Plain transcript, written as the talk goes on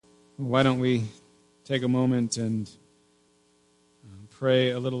Why don't we take a moment and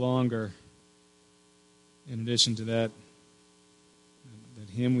pray a little longer? In addition to that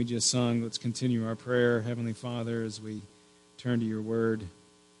hymn we just sung, let's continue our prayer. Heavenly Father, as we turn to your word,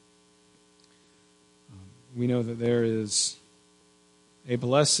 we know that there is a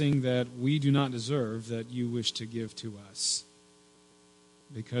blessing that we do not deserve that you wish to give to us,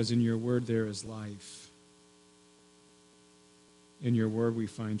 because in your word there is life. In your word we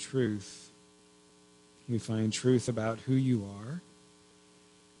find truth. We find truth about who you are.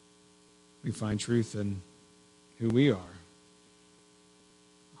 We find truth in who we are.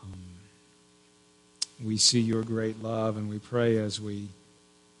 We see your great love, and we pray as we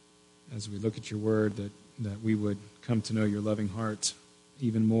look at your word that we would come to know your loving heart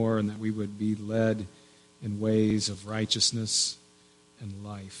even more, and that we would be led in ways of righteousness and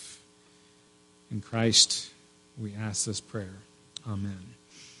life. In Christ we ask this prayer. Amen.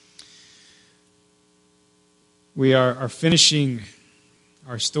 We are finishing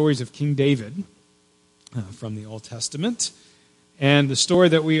our stories of King David from the Old Testament. And the story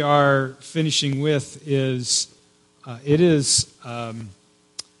that we are finishing with is, it's a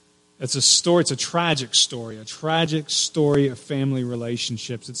tragic story of family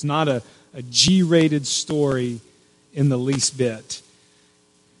relationships. It's not a G-rated story in the least bit.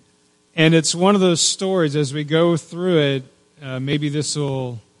 And it's one of those stories, as we go through it, maybe this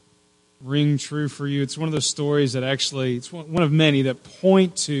will ring true for you. It's one of those stories that actually, it's one of many that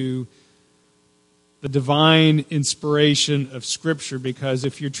point to the divine inspiration of Scripture, because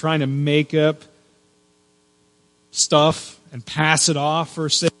if you're trying to make up stuff and pass it off for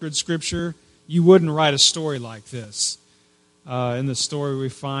sacred Scripture, you wouldn't write a story like this. In the story we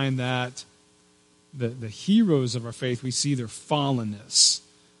find that the heroes of our faith, we see their fallenness.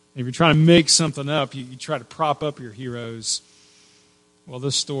 If you're trying to make something up, you try to prop up your heroes. Well,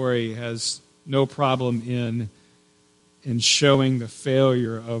 this story has no problem in showing the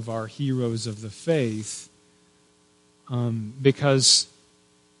failure of our heroes of the faith, because,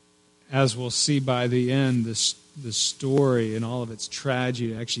 as we'll see by the end, the story and all of its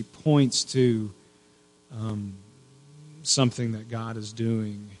tragedy actually points to something that God is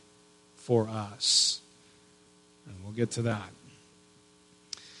doing for us. And we'll get to that.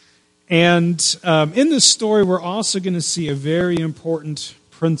 And in this story, we're also going to see a very important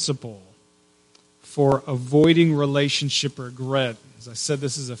principle for avoiding relationship regret. As I said,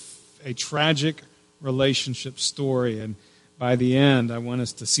 this is a tragic relationship story, and by the end, I want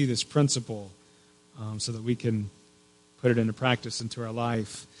us to see this principle so that we can put it into practice into our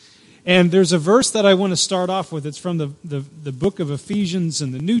life. And there's a verse that I want to start off with. It's from the book of Ephesians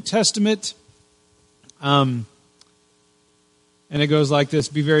in the New Testament. And it goes like this: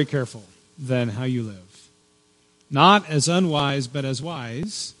 be very careful then how you live, not as unwise, but as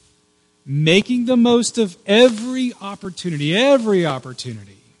wise, making the most of every opportunity.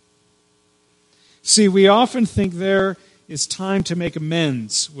 See, we often think there is time to make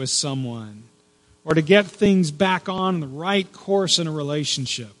amends with someone or to get things back on the right course in a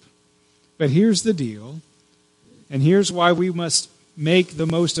relationship. But here's the deal, and here's why we must make the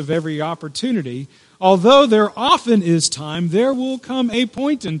most of every opportunity. Although there often is time, there will come a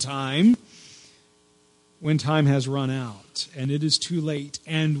point in time when time has run out and it is too late,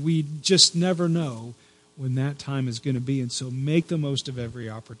 and we just never know when that time is going to be. And so make the most of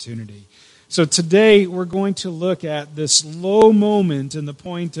every opportunity. So today we're going to look at this low moment in the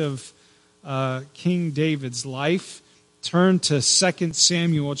point of King David's life. Turn to 2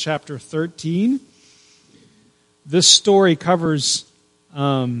 Samuel chapter 13. This story covers...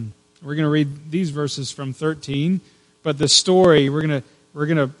 we're going to read these verses from 13, but the story we're going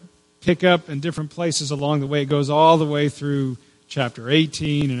to pick up in different places along the way. It goes all the way through chapter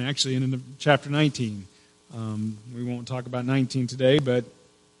 18 and actually into chapter 19. We won't talk about 19 today, but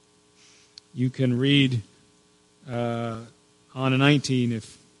you can read on to 19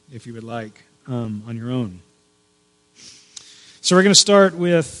 if you would like on your own. So we're going to start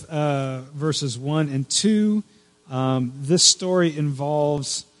with verses 1 and 2. This story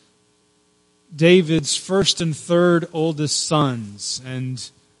involves David's first and third oldest sons.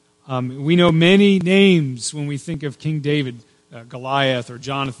 And we know many names when we think of King David, Goliath or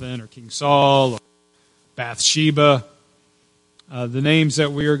Jonathan or King Saul or Bathsheba. The names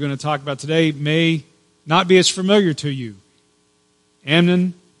that we are going to talk about today may not be as familiar to you.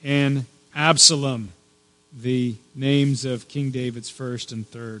 Amnon and Absalom, the names of King David's first and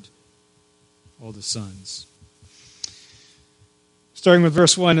third oldest sons. Starting with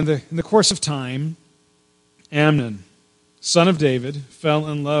verse 1, in the course of time, Amnon, son of David, fell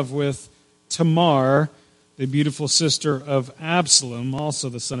in love with Tamar, the beautiful sister of Absalom, also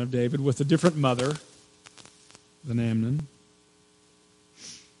the son of David, with a different mother than Amnon.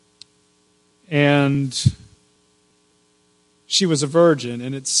 And she was a virgin,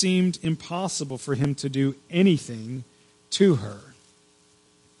 and it seemed impossible for him to do anything to her.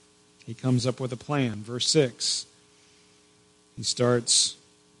 He comes up with a plan. Verse 6. He starts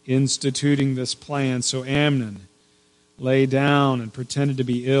instituting this plan. So Amnon lay down and pretended to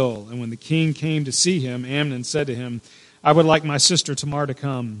be ill. And when the king came to see him, Amnon said to him, I would like my sister Tamar to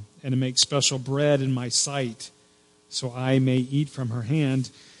come and to make special bread in my sight, so I may eat from her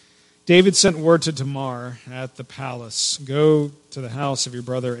hand. David sent word to Tamar at the palace, go to the house of your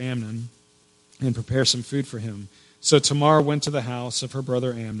brother Amnon and prepare some food for him. So Tamar went to the house of her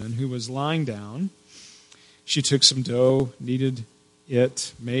brother Amnon, who was lying down. She took some dough, kneaded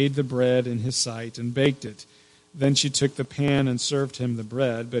it, made the bread in his sight, and baked it. Then she took the pan and served him the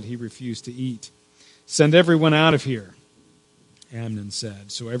bread, but he refused to eat. Send everyone out of here, Amnon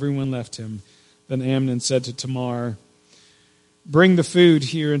said. So everyone left him. Then Amnon said to Tamar, bring the food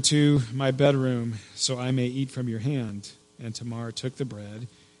here into my bedroom, so I may eat from your hand. And Tamar took the bread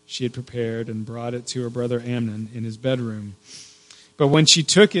she had prepared and brought it to her brother Amnon in his bedroom. But when she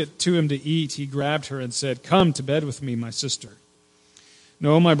took it to him to eat, he grabbed her and said, come to bed with me, my sister.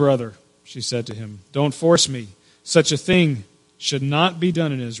 No, my brother, she said to him, don't force me. Such a thing should not be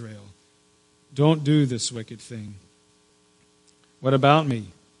done in Israel. Don't do this wicked thing. What about me?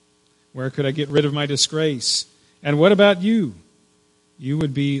 Where could I get rid of my disgrace? And what about you? You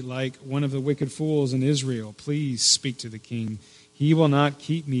would be like one of the wicked fools in Israel. Please speak to the king. He will not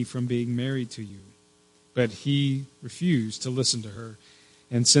keep me from being married to you. But he refused to listen to her.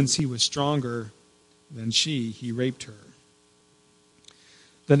 And since he was stronger than she, he raped her.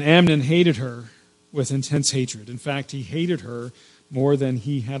 Then Amnon hated her with intense hatred. In fact, he hated her more than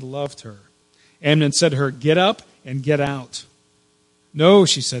he had loved her. Amnon said to her, get up and get out. No,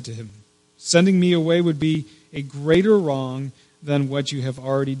 she said to him, sending me away would be a greater wrong than what you have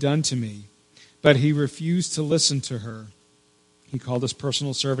already done to me. But he refused to listen to her. He called his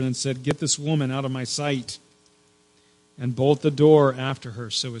personal servant and said, get this woman out of my sight and bolt the door after her.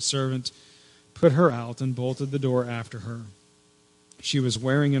 So his servant put her out and bolted the door after her. She was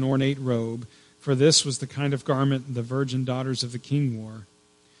wearing an ornate robe, for this was the kind of garment the virgin daughters of the king wore.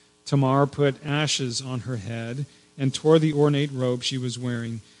 Tamar put ashes on her head and tore the ornate robe she was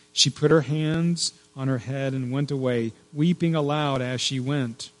wearing. She put her hands on her head and went away, weeping aloud as she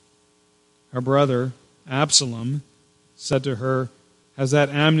went. Her brother, Absalom, said to her, has that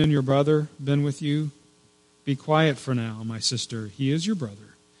Amnon, your brother, been with you? Be quiet for now, my sister. He is your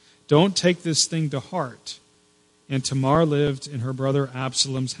brother. Don't take this thing to heart. And Tamar lived in her brother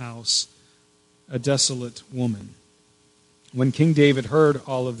Absalom's house, a desolate woman. When King David heard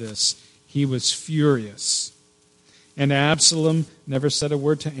all of this, he was furious. And Absalom never said a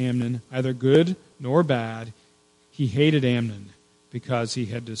word to Amnon, either good nor bad. He hated Amnon because he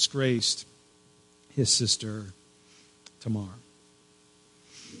had disgraced his sister Tamar.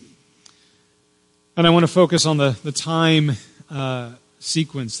 And I want to focus on the time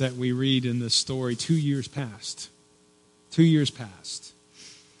sequence that we read in this story. 2 years passed. 2 years passed.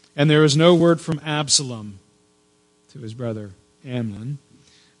 And there was no word from Absalom to his brother Amnon.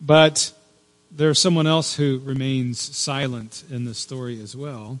 But there's someone else who remains silent in the story as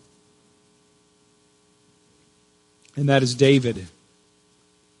well. And that is David.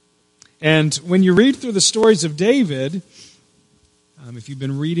 And when you read through the stories of David, if you've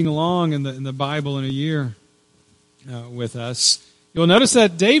been reading along in the Bible in a year with us, you'll notice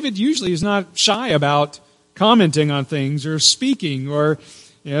that David usually is not shy about commenting on things or speaking, or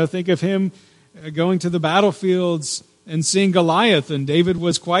think of him going to the battlefields and seeing Goliath, and David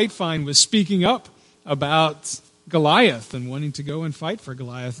was quite fine with speaking up about Goliath and wanting to go and fight for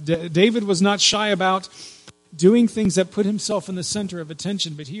Goliath. David was not shy about doing things that put himself in the center of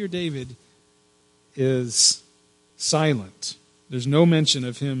attention, but here David is silent. There's no mention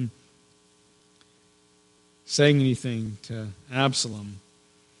of him saying anything to Absalom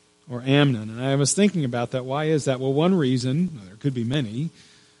or Amnon. And I was thinking about that. Why is that? Well, one reason, there could be many,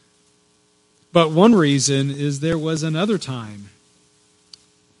 but one reason is there was another time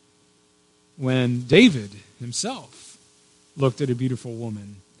when David himself looked at a beautiful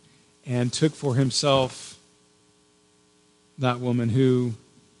woman and took for himself that woman who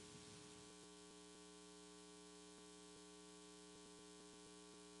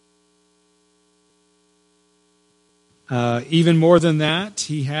even more than that,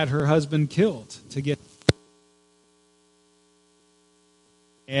 he had her husband killed to get.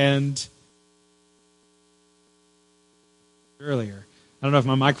 And earlier, I don't know if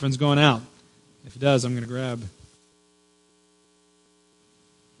my microphone's going out. If it does, I'm going to grab.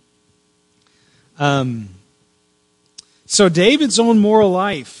 So David's own moral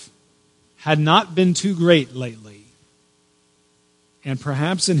life had not been too great lately. And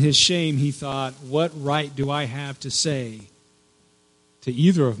perhaps in his shame he thought, what right do I have to say to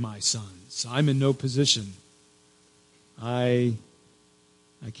either of my sons? I'm in no position. I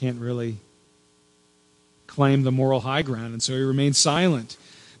can't really claim the moral high ground, and so he remained silent.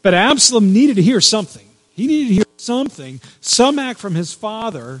 But Absalom needed to hear something. He needed to hear something, some act from his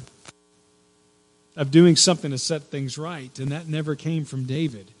father of doing something to set things right, and that never came from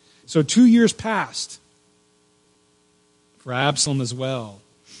David. So 2 years passed for Absalom as well.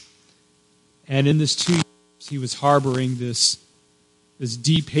 And in this 2 years, he was harboring this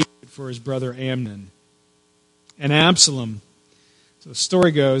deep hatred for his brother Amnon. And Absalom, so the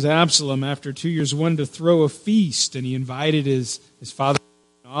story goes, Absalom, after 2 years, wanted to throw a feast, and he invited his father,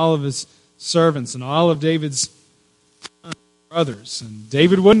 and all of his servants, and all of David's brothers. And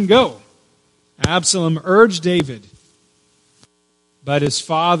David wouldn't go. Absalom urged David, but his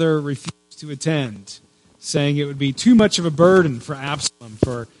father refused to attend, saying it would be too much of a burden for Absalom.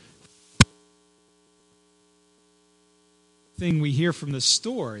 For the thing we hear from the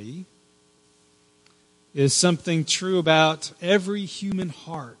story is something true about every human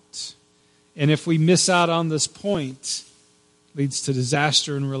heart. And if we miss out on this point, it leads to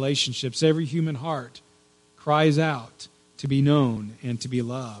disaster in relationships. Every human heart cries out to be known and to be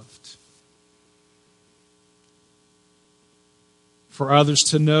loved. For others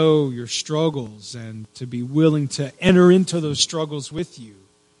to know your struggles and to be willing to enter into those struggles with you.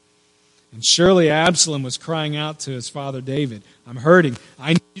 And surely Absalom was crying out to his father David, I'm hurting.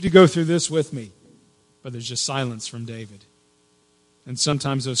 I need you to go through this with me. But there's just silence from David. And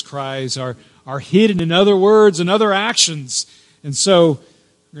sometimes those cries are hidden in other words and other actions. And so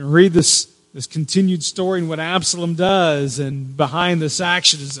we're going to read this continued story and what Absalom does. And behind this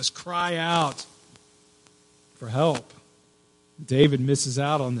action is this cry out for help. David misses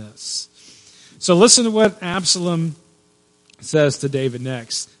out on this. So listen to what Absalom says to David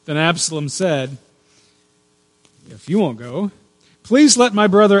next. Then Absalom said, if you won't go, please let my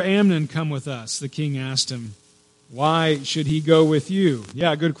brother Amnon come with us. The king asked him, why should he go with you?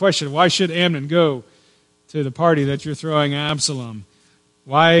 Yeah, good question. Why should Amnon go to the party that you're throwing Absalom?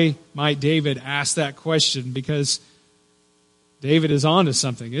 Why might David ask that question? Because David is onto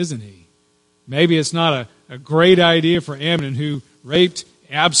something, isn't he? Maybe it's not a great idea for Amnon, who raped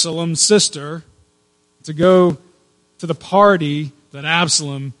Absalom's sister, to go to the party that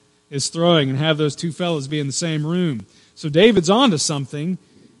Absalom is throwing and have those two fellows be in the same room. So David's onto something,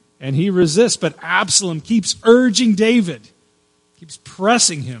 and he resists, but Absalom keeps urging David, keeps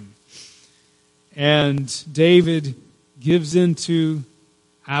pressing him. And David gives in to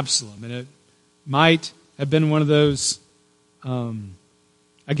Absalom. And it might have been one of those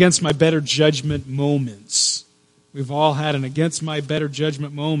against my better judgment moments. We've all had an against my better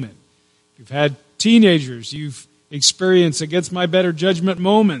judgment moment. If you've had teenagers, you've experienced against my better judgment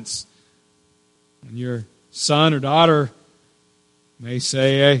moments. And your son or daughter may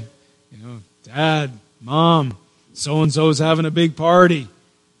say, hey, Dad, Mom, so-and-so's having a big party,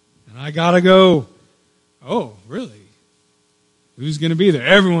 and I gotta go. Oh, really? Who's going to be there?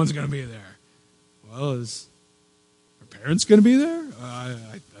 Everyone's going to be there. Well, is our parents going to be there? I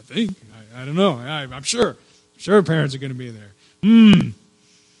think. I don't know. I'm sure. Sure parents are going to be there.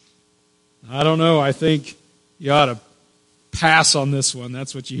 I don't know. I think you ought to pass on this one.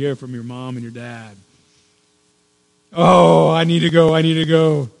 That's what you hear from your mom and your dad. Oh, I need to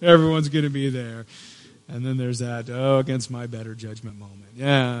go. Everyone's going to be there. And then there's that, against my better judgment moment.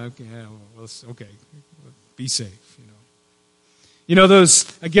 Yeah, okay. Be safe,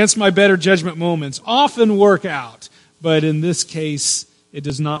 those against my better judgment moments often work out. But in this case, it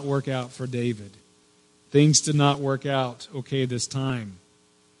does not work out for David. Things did not work out okay this time.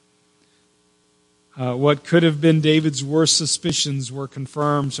 What could have been David's worst suspicions were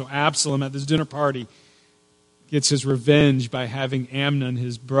confirmed. So Absalom at this dinner party gets his revenge by having Amnon,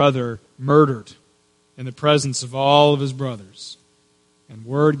 his brother, murdered in the presence of all of his brothers. And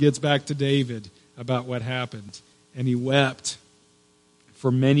word gets back to David about what happened. And he wept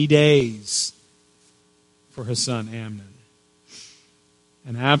for many days for his son Amnon.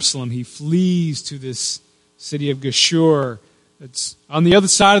 And Absalom, he flees to this city of Geshur. It's on the other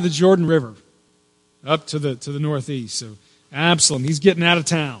side of the Jordan River, up to the northeast. So Absalom, he's getting out of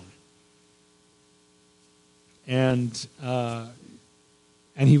town. And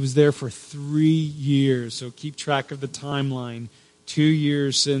he was there for 3 years. So keep track of the timeline. 2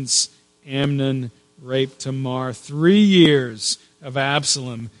 years since Amnon raped Tamar. 3 years of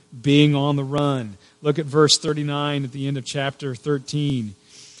Absalom being on the run. Look at verse 39 at the end of chapter 13.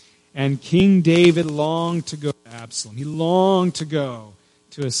 And King David longed to go to Absalom. He longed to go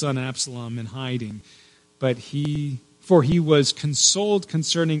to his son Absalom in hiding. For he was consoled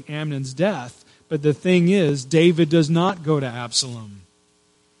concerning Amnon's death. But the thing is, David does not go to Absalom.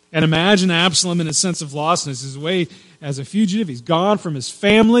 And imagine Absalom in a sense of lostness. He's away as a fugitive. He's gone from his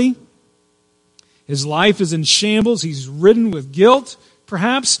family. His life is in shambles. He's ridden with guilt,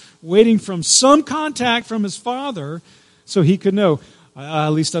 perhaps waiting from some contact from his father so he could know, at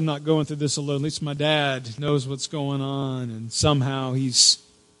least I'm not going through this alone. At least my dad knows what's going on, and somehow he's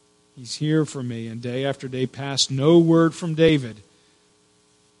here for me. And day after day passed, no word from David.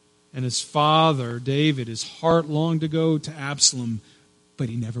 And his father, David, his heart longed to go to Absalom, but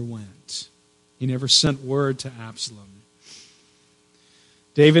he never went. He never sent word to Absalom.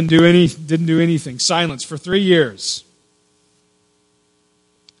 David didn't do anything. Silence for 3 years.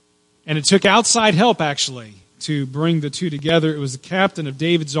 And it took outside help, actually, to bring the two together. It was the captain of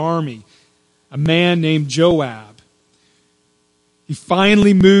David's army, a man named Joab. He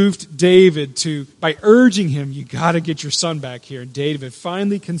finally moved David by urging him, you got to get your son back here. And David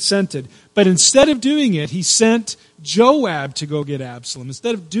finally consented. But instead of doing it, he sent Joab to go get Absalom,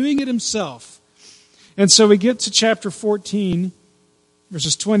 instead of doing it himself. And so we get to chapter 14,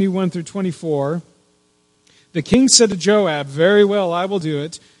 verses 21 through 24. The king said to Joab, very well, I will do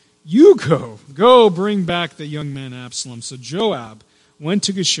it. You go bring back the young man Absalom. So Joab went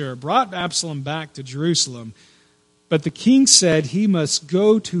to Geshur, brought Absalom back to Jerusalem. But the king said he must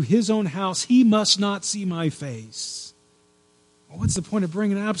go to his own house. He must not see my face. Well, what's the point of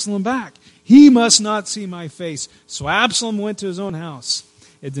bringing Absalom back? He must not see my face. So Absalom went to his own house.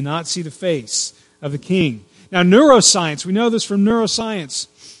 It did not see the face of the king. Now, neuroscience, we know this from neuroscience.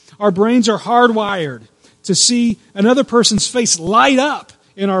 Our brains are hardwired to see another person's face light up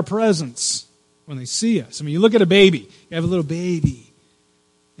in our presence when they see us. I mean, you look at a baby. You have a little baby.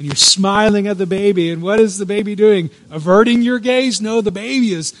 And you're smiling at the baby. And what is the baby doing? Averting your gaze? No, the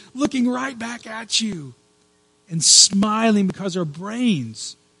baby is looking right back at you and smiling, because our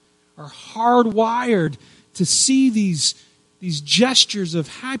brains are hardwired to see these gestures of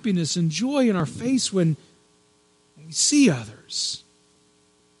happiness and joy in our face when we see others.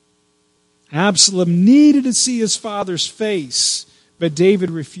 Absalom needed to see his father's face, but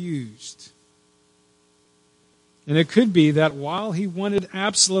David refused. And it could be that while he wanted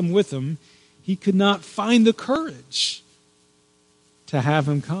Absalom with him, he could not find the courage to have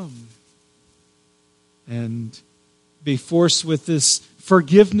him come and be forced with this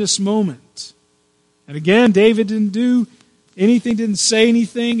forgiveness moment. And again, David didn't do anything, didn't say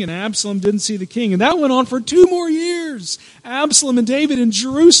anything, and Absalom didn't see the king. And that went on for 2 more years. Absalom and David in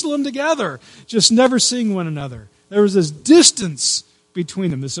Jerusalem together, just never seeing one another. There was this distance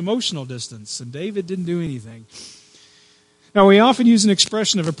between them, this emotional distance, and David didn't do anything. Now, we often use an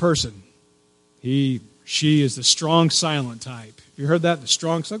expression of a person. She is the strong, silent type. Have you heard that? The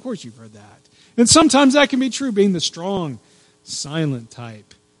strong, of course you've heard that. And sometimes that can be true, being the strong, silent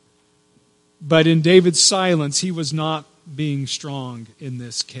type. But in David's silence, he was not being strong in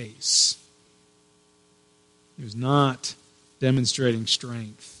this case. He was not demonstrating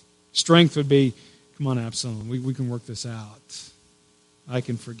strength. Strength would be, come on, Absalom, we can work this out. I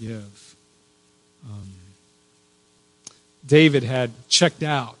can forgive. David had checked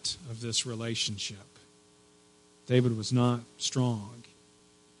out of this relationship. David was not strong.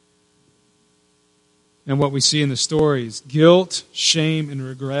 And what we see in the story is guilt, shame, and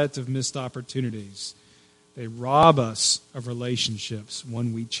regret of missed opportunities. They rob us of relationships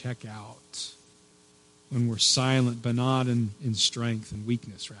when we check out, when we're silent, but not in strength and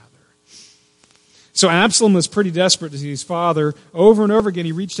weakness, rather. So Absalom was pretty desperate to see his father. Over and over again,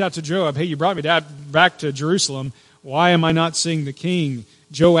 he reached out to Joab. Hey, you brought me back to Jerusalem. Why am I not seeing the king?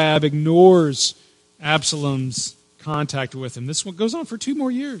 Joab ignores Absalom's contact with him. This one goes on for 2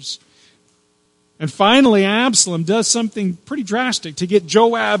 more years. And finally, Absalom does something pretty drastic to get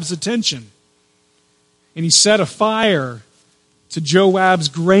Joab's attention. And he set a fire to Joab's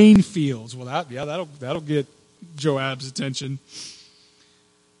grain fields. Well, that'll get Joab's attention.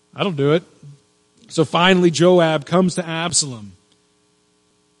 That'll do it. So finally, Joab comes to Absalom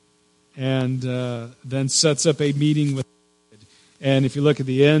and then sets up a meeting with David. And if you look at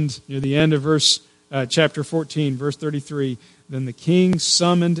the end, near the end of chapter 14, verse 33, then the king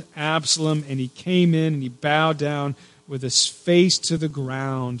summoned Absalom, and he came in and he bowed down with his face to the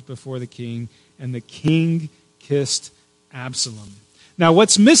ground before the king, and the king kissed Absalom. Now,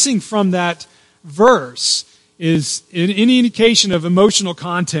 what's missing from that verse is any indication of emotional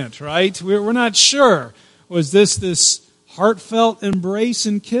content, right? We're not sure. Was this heartfelt embrace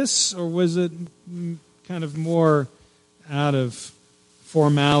and kiss, or was it kind of more out of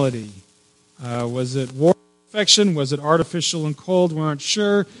formality? Was it warm affection? Was it artificial and cold? We aren't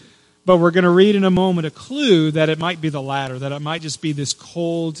sure. But we're going to read in a moment a clue that it might be the latter, that it might just be this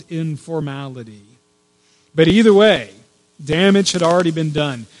cold informality. But either way, damage had already been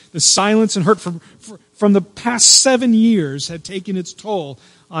done. The silence and hurt from the past 7 years had taken its toll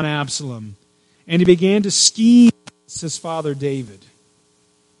on Absalom. And he began to scheme against his father David.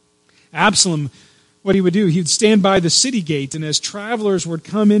 Absalom, what he would do, he would stand by the city gate, and as travelers would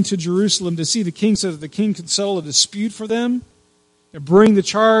come into Jerusalem to see the king so that the king could settle a dispute for them, and bring the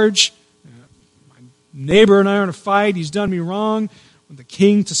charge, my neighbor and I are in a fight, he's done me wrong, want the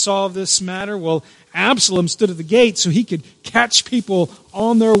king to solve this matter. Well, Absalom stood at the gate so he could catch people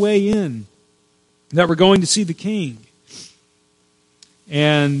on their way in that were going to see the king.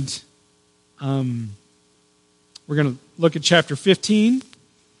 And we're going to look at chapter 15,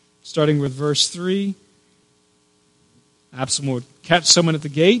 starting with verse 3. Absalom would catch someone at the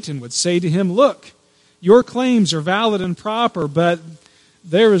gate and would say to him, "Look, your claims are valid and proper, but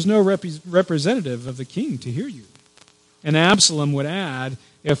there is no representative of the king to hear you." And Absalom would add,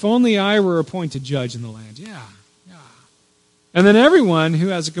 "If only I were appointed judge in the land." Yeah. And then everyone who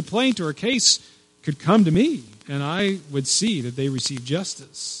has a complaint or a case could come to me, and I would see that they receive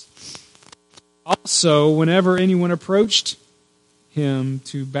justice. Also, whenever anyone approached him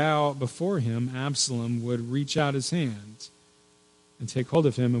to bow before him, Absalom would reach out his hand and take hold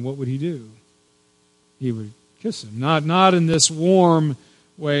of him, and what would he do? He would kiss him. Not in this warm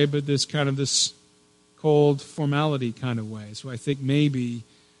way, but this kind of this cold formality kind of way. So I think maybe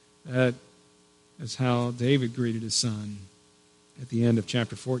that is how David greeted his son at the end of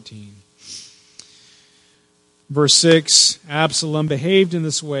chapter 14. Verse 6, Absalom behaved in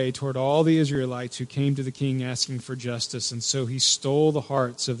this way toward all the Israelites who came to the king asking for justice, and so he stole the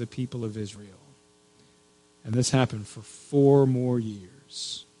hearts of the people of Israel. And this happened for 4 more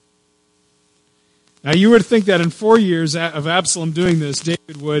years. Now you would think that in 4 years of Absalom doing this,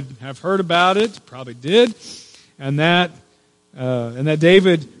 David would have heard about it, probably did, and that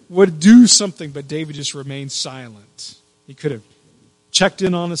David would do something, but David just remained silent. He could have checked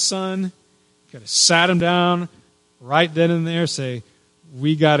in on his son, could have sat him down right then and there, say,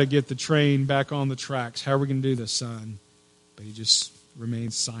 "We got to get the train back on the tracks. How are we going to do this, son?" But he just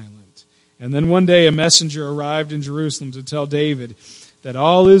remained silent. And then one day a messenger arrived in Jerusalem to tell David that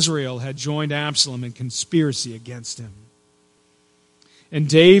all Israel had joined Absalom in conspiracy against him. And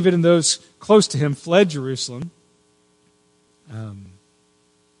David and those close to him fled Jerusalem.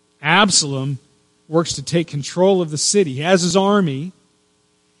 Absalom works to take control of the city. He has his army,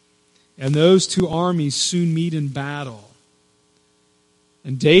 and those 2 armies soon meet in battle.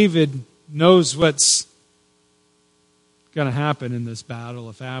 And David knows what's going to happen in this battle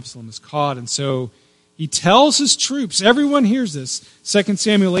if Absalom is caught, and so he tells his troops, everyone hears this, 2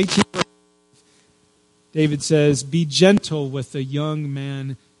 Samuel 18, David says, "Be gentle with the young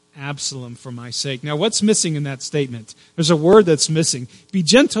man Absalom for my sake." Now what's missing in that statement? There's a word that's missing. Be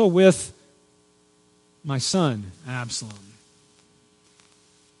gentle with my son Absalom.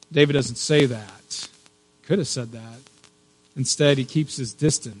 David doesn't say that. Could have said that. Instead, he keeps his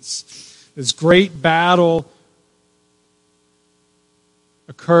distance. This great battle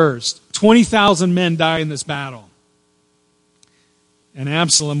occurs. 20,000 men die in this battle. And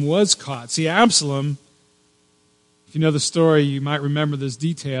Absalom was caught. See, Absalom, if you know the story, you might remember this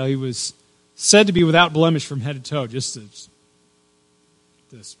detail. He was said to be without blemish from head to toe. Just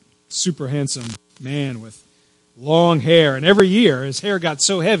this super handsome man with long hair. And every year, his hair got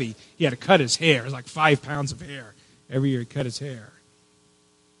so heavy, he had to cut his hair. It was like 5 pounds of hair. Every year he cut his hair.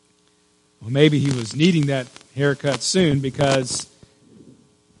 Well, maybe he was needing that haircut soon because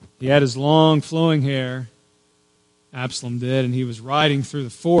he had his long flowing hair, Absalom did, and he was riding through the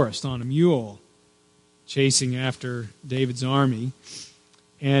forest on a mule, chasing after David's army,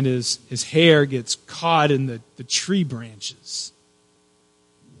 and his hair gets caught in the tree branches.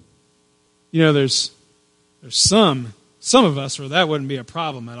 You know, there's some of us where that wouldn't be a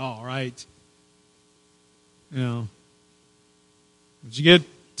problem at all, right? You know, if you get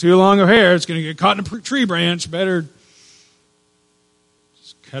too long of hair, it's going to get caught in a tree branch. Better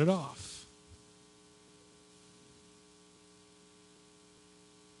just cut it off.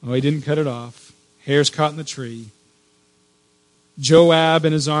 Oh, he didn't cut it off. Hair's caught in the tree. Joab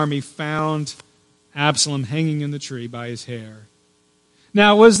and his army found Absalom hanging in the tree by his hair.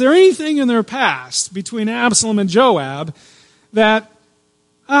 Now, was there anything in their past between Absalom and Joab that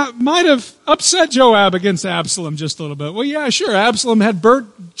might have upset Joab against Absalom just a little bit? Well, yeah, sure. Absalom had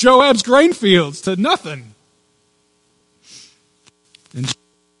burnt Joab's grain fields to nothing. And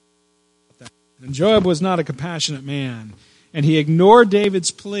Joab was not a compassionate man, and he ignored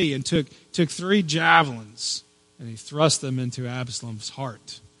David's plea and took 3 javelins, and he thrust them into Absalom's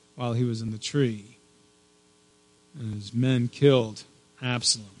heart while he was in the tree. And his men killed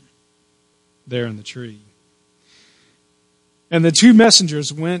Absalom there in the tree. And the 2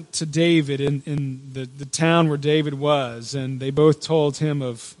 messengers went to David in the town where David was, and they both told him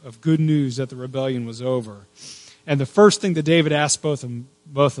of good news that the rebellion was over. And the first thing that David asked both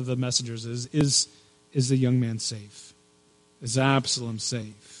of the messengers is the young man safe? Is Absalom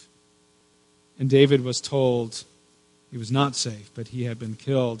safe? And David was told he was not safe, but he had been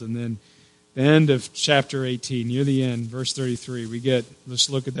killed. And then the end of chapter 18, near the end, verse 33, let's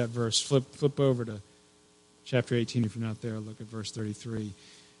look at that verse. Flip over to chapter 18 if you're not there. Look at verse 33.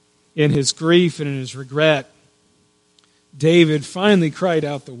 In his grief and in his regret, David finally cried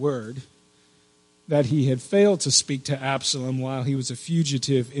out the word that he had failed to speak to Absalom while he was a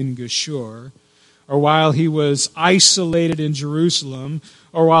fugitive in Geshur, or while he was isolated in Jerusalem,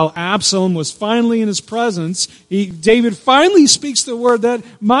 or while Absalom was finally in his presence. David finally speaks the word that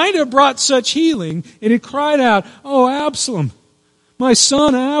might have brought such healing, and he cried out, "Oh, Absalom, my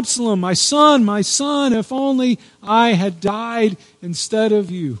son Absalom, my son, if only I had died instead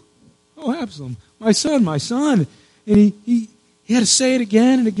of you. Oh, Absalom, my son." And he had to say it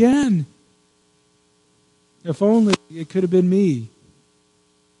again and again. If only it could have been me,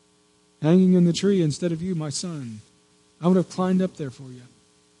 hanging in the tree instead of you, my son. I would have climbed up there for you.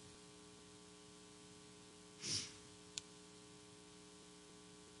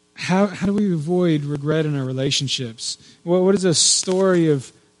 How do we avoid regret in our relationships? Well, what does the story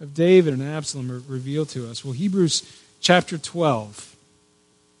of David and Absalom reveal to us? Well, Hebrews chapter 12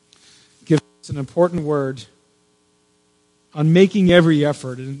 gives us an important word on making every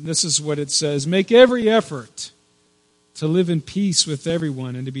effort. And this is what it says: make every effort to live in peace with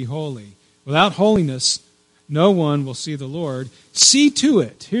everyone and to be holy. Without holiness, no one will see the Lord. See to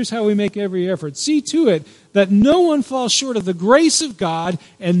it. Here's how we make every effort. See to it that no one falls short of the grace of God,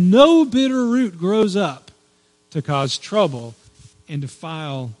 and no bitter root grows up to cause trouble and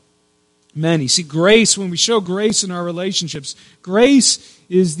defile many. See, grace, when we show grace in our relationships, grace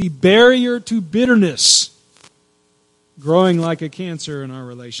is the barrier to bitterness growing like a cancer in our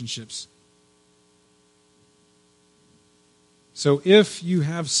relationships. So if you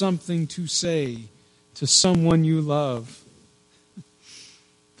have something to say to someone you love,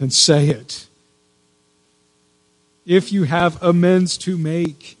 then say it. If you have amends to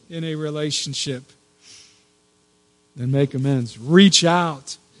make in a relationship, then make amends. Reach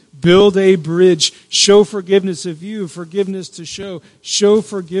out. Build a bridge. Show forgiveness if you have forgiveness to show. Show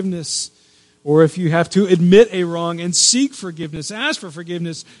forgiveness. Or if you have to admit a wrong and seek forgiveness, ask for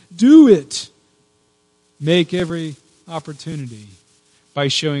forgiveness, do it. Make every opportunity by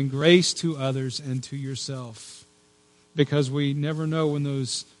showing grace to others and to yourself, because we never know when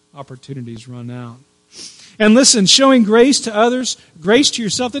those opportunities run out. And listen, showing grace to others, grace to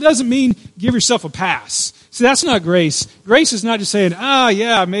yourself, that doesn't mean give yourself a pass. See, that's not grace. Grace is not just saying,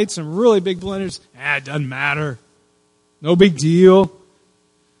 I made some really big blunders. It doesn't matter. No big deal.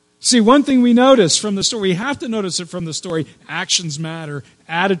 See, one thing we notice from the story, we have to notice it from the story, actions matter,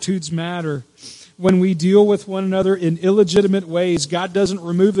 attitudes matter. When we deal with one another in illegitimate ways, God doesn't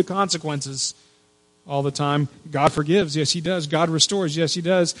remove the consequences all the time. God forgives, yes, He does. God restores, yes, He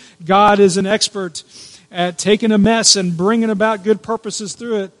does. God is an expert at taking a mess and bringing about good purposes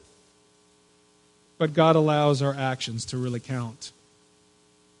through it. But God allows our actions to really count.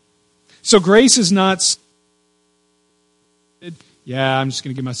 So grace is not, I'm just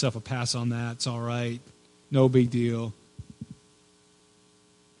going to give myself a pass on that. It's all right. No big deal.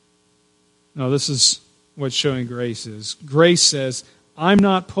 No, this is what showing grace is. Grace says, I'm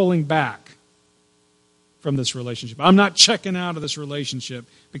not pulling back from this relationship. I'm not checking out of this relationship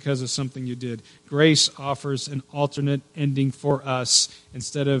because of something you did. Grace offers an alternate ending for us.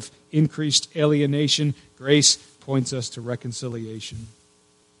 Instead of increased alienation, grace points us to reconciliation.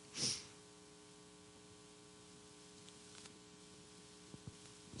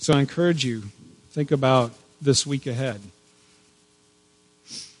 So I encourage you, think about this week ahead.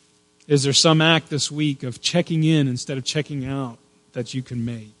 Is there some act this week of checking in instead of checking out that you can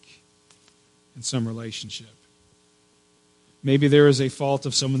make in some relationship? Maybe there is a fault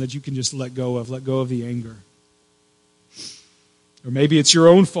of someone that you can just let go of the anger. Or maybe it's your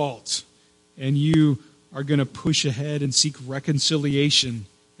own fault, and you are going to push ahead and seek reconciliation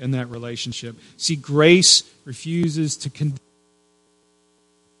in that relationship. See, grace refuses to condemn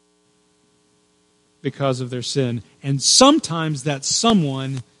because of their sin, and sometimes that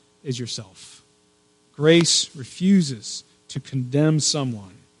someone is yourself. Grace refuses to condemn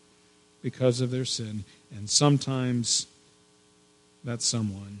someone because of their sin, and sometimes that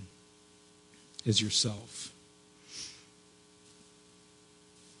someone is yourself.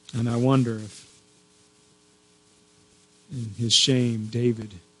 And I wonder if, in his shame,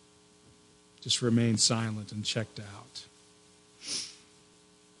 David just remained silent and checked out.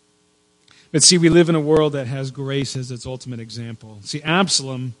 But see, we live in a world that has grace as its ultimate example. See,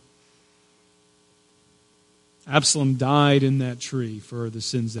 Absalom died in that tree for the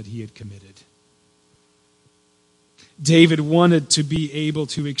sins that he had committed. David wanted to be able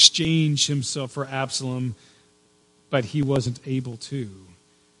to exchange himself for Absalom, but he wasn't able to.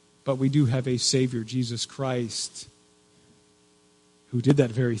 But we do have a Savior, Jesus Christ, who did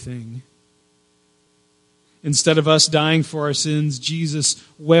that very thing. Instead of us dying for our sins, Jesus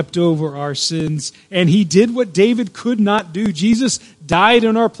wept over our sins, and he did what David could not do. Jesus died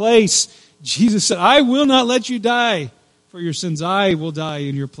in our place. Jesus said, I will not let you die for your sins. I will die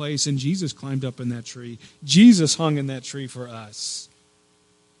in your place. And Jesus climbed up in that tree. Jesus hung in that tree for us.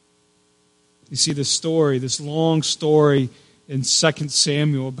 You see this story, this long story in 2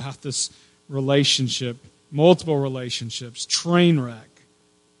 Samuel about this relationship, multiple relationships, train wreck,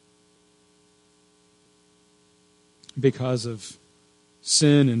 because of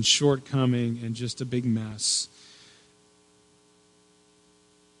sin and shortcoming and just a big mess.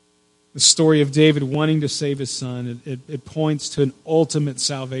 The story of David wanting to save his son, it points to an ultimate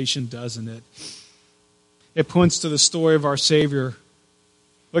salvation, doesn't it? It points to the story of our Savior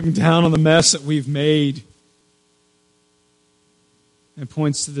looking down on the mess that we've made. It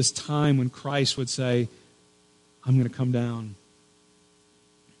points to this time when Christ would say, I'm going to come down.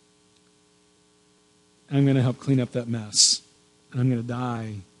 I'm going to help clean up that mess. And I'm going to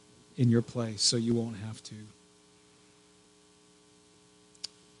die in your place so you won't have to.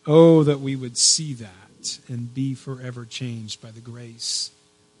 Oh, that we would see that and be forever changed by the grace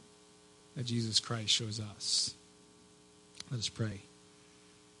that Jesus Christ shows us. Let us pray.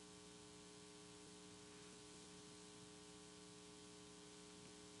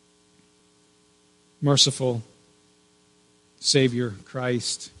 Merciful Savior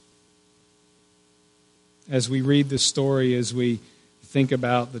Christ, as we read this story, as we think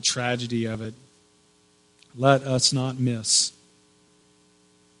about the tragedy of it, let us not miss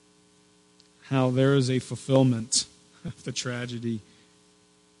how there is a fulfillment of the tragedy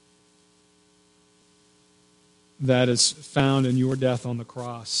that is found in your death on the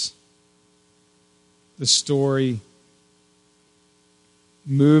cross. The story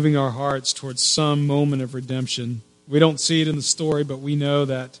moving our hearts towards some moment of redemption. We don't see it in the story, but we know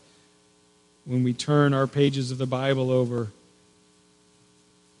that when we turn our pages of the Bible over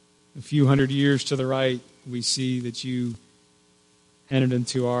a few hundred years to the right, we see that you entered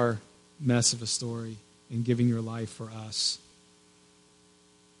into our mess of a story in giving your life for us.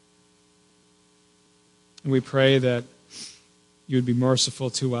 And we pray that you would be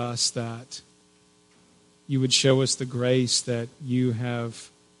merciful to us, that you would show us the grace that you have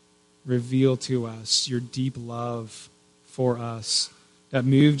revealed to us, your deep love for us, that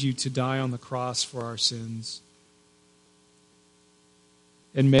moved you to die on the cross for our sins.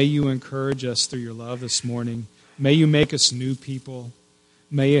 And may you encourage us through your love this morning. May you make us new people.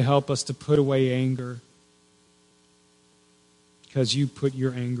 May you help us to put away anger, because you put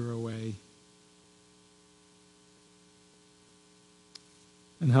your anger away.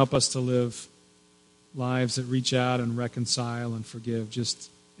 And help us to live lives that reach out and reconcile and forgive, just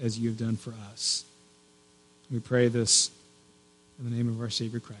as you have done for us. We pray this in the name of our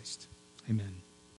Savior Christ. Amen.